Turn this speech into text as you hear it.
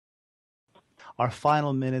our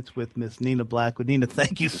final minutes with Miss Nina Blackwood. Nina,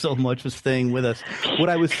 thank you so much for staying with us. What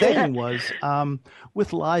I was saying was,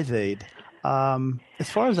 with Live Aid, as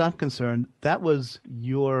far as I'm concerned, that was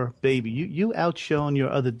your baby. You outshone your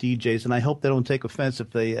other DJs, and I hope they don't take offense if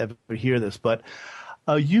they ever hear this, but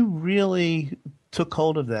you really took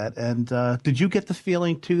hold of that. And did you get the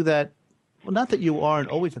feeling, too, that, well, not that you aren't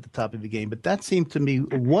always at the top of your game, but that seemed to me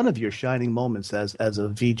one of your shining moments as a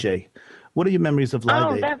VJ. What are your memories of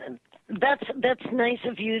Live Aid? That's nice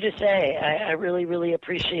of you to say. I really, really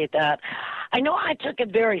appreciate that. I know I took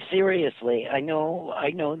it very seriously. I know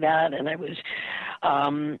that, and I was,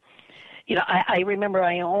 I remember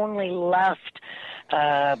I only left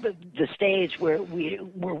the stage where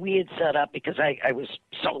we had set up because I was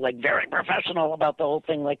so very professional about the whole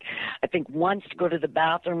thing. I think once to go to the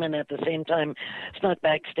bathroom and at the same time snuck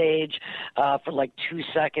backstage for 2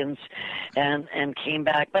 seconds and came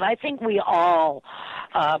back. But I think we all,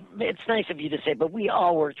 it's nice of you to say, but we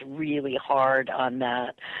all worked really hard on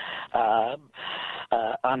that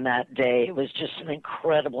day. It was just an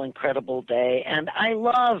incredible, incredible day, and I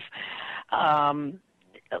love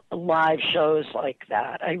live shows like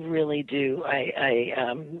that. I really do.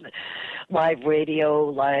 I live radio,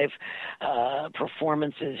 live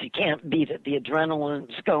performances. You can't beat it. The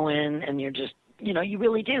adrenaline's going, and you're just, you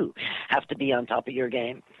really do have to be on top of your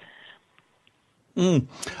game.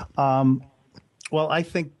 Well, I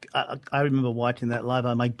think I remember watching that live.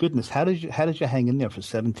 My goodness, how did you hang in there for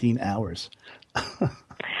 17 hours?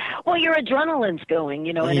 Well, your adrenaline's going,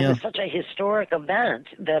 and it was such a historic event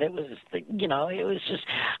that it was, it was just,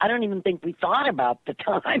 I don't even think we thought about the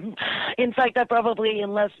time. In fact, I probably,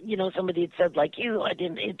 unless, somebody had said like you, I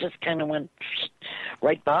didn't, it just kind of went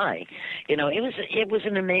right by. It was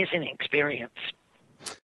an amazing experience.